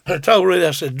towns. I told Rita,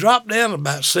 I said, drop down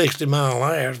about 60 mile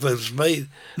an hour through the speed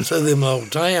through them little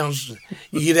towns.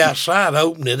 You get outside,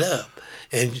 open it up.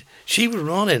 And she was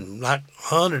running like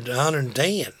 100 to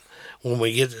 110 when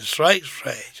we get to the straight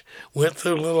stretch. Went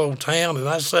through a little old town, and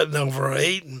I was sitting over her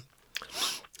eating.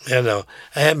 And I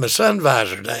had my sun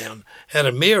visor down, had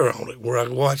a mirror on it where I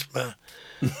could watch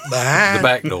behind. The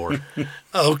back door.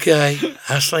 Okay,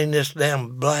 I seen this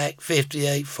damn black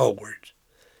 58 Ford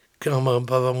come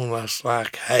up on us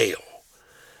like hell.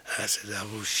 I said,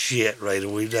 oh, shit, Raider,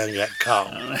 we done got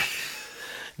caught.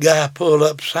 Guy pulled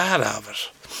up side of us.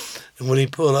 And when he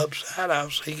pulled up side of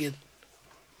us, he get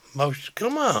motion,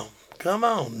 come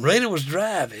on. Raider was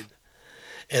driving.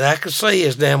 And I could see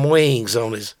his damn wings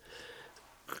on his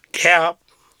cap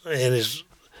and his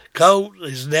coat,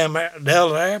 his damn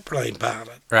Delta airplane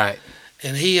pilot. Right.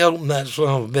 And he opened that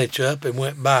son of a bitch up and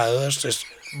went by us, just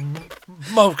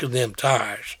smoking them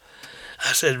tires.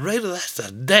 I said, Rita, that's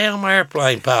the damn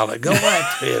airplane pilot. Go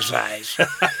after his ass.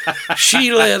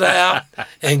 She let out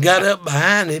and got up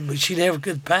behind him, but she never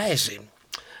could pass him.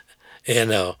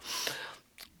 And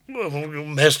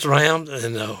messed around,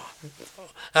 and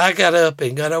I got up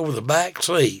and got over the back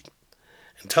seat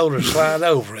and told her to slide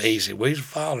over easy. We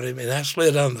followed him, and I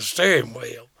slid on the steering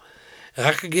wheel. And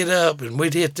I could get up, and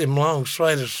we'd hit them long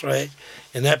straight stretch,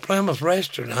 and that Plymouth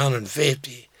registered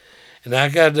 150. And I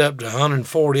got up to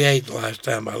 148 the last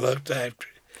time I looked after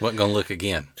it. Wasn't going to look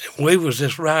again. And we was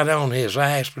just right on his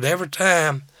ass, but every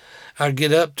time I'd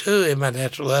get up to him, I'd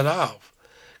have to let off.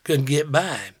 Couldn't get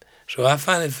by him. So I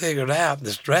finally figured out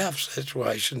this draft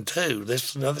situation, too. This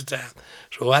is another time.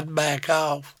 So I'd back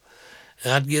off,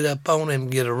 and I'd get up on him,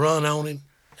 get a run on him.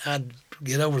 I'd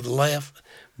get over to the left,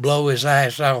 blow his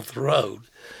ass off the road.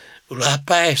 Well, I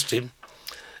passed him,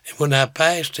 and when I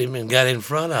passed him and got in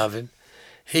front of him,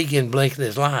 he began blinking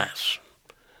his lights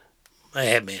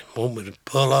at me, want me to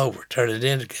pull over, turn his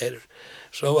indicator.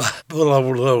 So I pull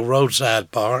over the little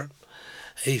roadside part.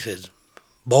 He said,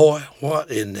 boy,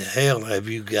 what in the hell have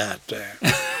you got there?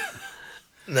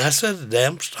 And I said, the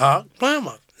damn stock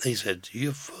Plymouth. He said,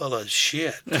 you're full of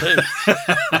shit, too.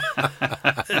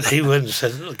 And he went and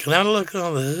said, can I look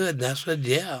on the hood? And I said,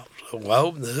 yeah. So I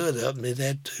opened the hood up, and it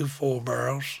had 2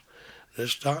 4-barrels. He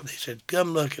said,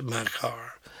 come look at my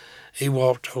car. He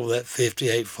walked over that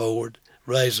 58 Ford,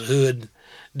 raised the hood.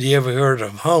 Do you ever heard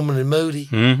of Holman and Moody?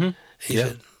 Mm-hmm. He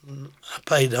said, I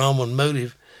paid Holman and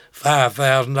Moody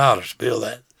 $5,000 to build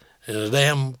that. And the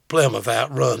damn Plymouth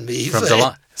outrun me. From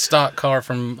the stock car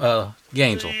from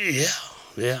Gainesville.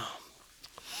 Yeah.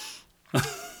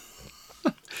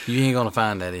 You ain't going to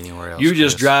find that anywhere else. You were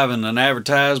just Chris. driving an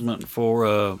advertisement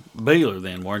for Beeler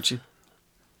then, weren't you?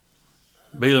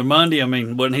 Beeler Mundy, I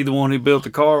mean, wasn't he the one who built the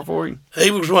car for you? He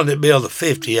was one that built the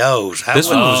 50Os. This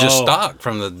one was just stock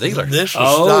from the dealer. This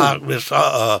was stock.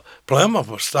 This Plymouth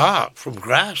was stock from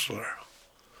Chrysler.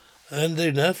 I didn't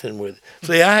do nothing with it.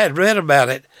 See, I had read about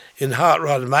it in Hot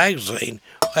Rod magazine,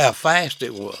 how fast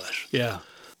it was. Yeah.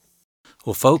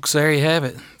 Well, folks, there you have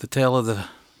it. The tale of the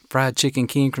fried chicken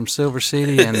king from Silver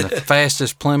City and the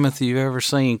fastest Plymouth you've ever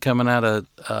seen coming out of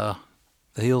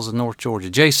the hills of North Georgia.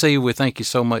 JC, we thank you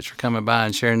so much for coming by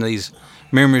and sharing these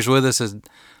memories with us. I've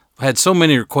had so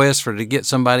many requests to get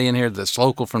somebody in here that's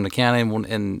local from the county,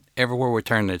 and everywhere we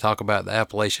turn, they talk about the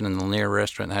Appalachian and the Lanier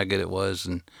restaurant and how good it was,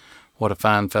 and what a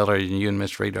fine fella you and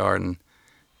Miss Reed are, and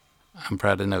I'm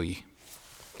proud to know you.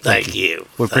 Thank you.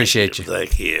 We appreciate you.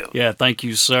 Thank you. Yeah, thank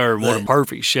you, sir. What a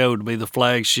perfect show to be the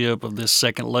flagship of this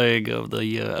second leg of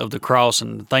the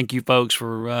crossing. Thank you, folks,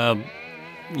 for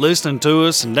listening to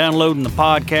us and downloading the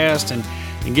podcast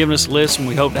and giving us a listen.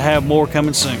 We hope to have more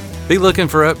coming soon. Be looking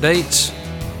for updates.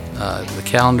 The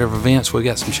calendar of events. We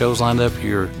got some shows lined up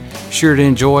you're sure to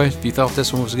enjoy. If you thought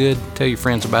this one was good, tell your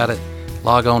friends about it.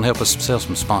 Log on, help us sell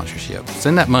some sponsorship.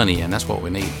 Send that money in. That's what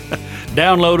we need.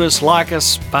 Download us, like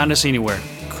us, find us anywhere.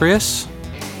 Chris,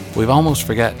 we've almost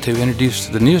forgot to introduce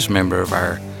the newest member of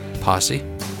our posse,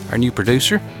 our new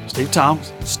producer, Steve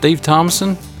Thomas. Steve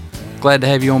Thomason. Glad to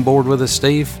have you on board with us,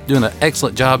 Steve. Doing an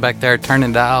excellent job back there,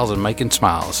 turning dials and making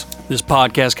smiles. This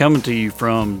podcast coming to you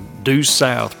from Due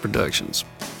South Productions.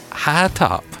 High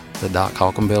atop the Doc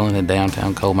Holcomb Building in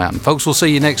downtown Coal Mountain. Folks, we'll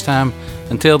see you next time.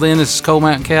 Until then, this is Coal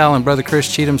Mountain Cal and Brother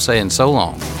Chris Cheatham saying so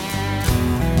long.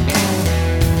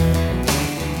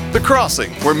 The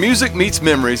Crossing, where music meets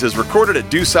memories, is recorded at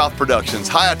Due South Productions,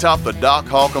 high atop the Doc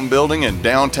Holcomb Building in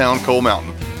downtown Coal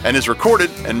Mountain, and is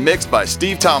recorded and mixed by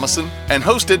Steve Thomason and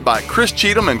hosted by Chris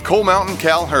Cheatham and Coal Mountain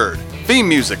Cal Hurd. Theme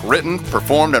music written,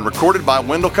 performed, and recorded by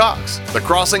Wendell Cox. The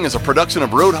Crossing is a production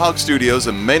of Roadhog Studios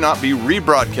and may not be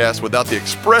rebroadcast without the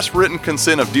express written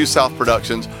consent of Due South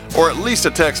Productions or at least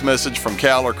a text message from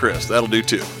Cal or Chris. That'll do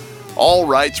too. All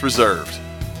rights reserved.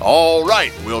 All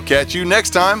right, we'll catch you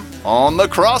next time on The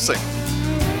Crossing.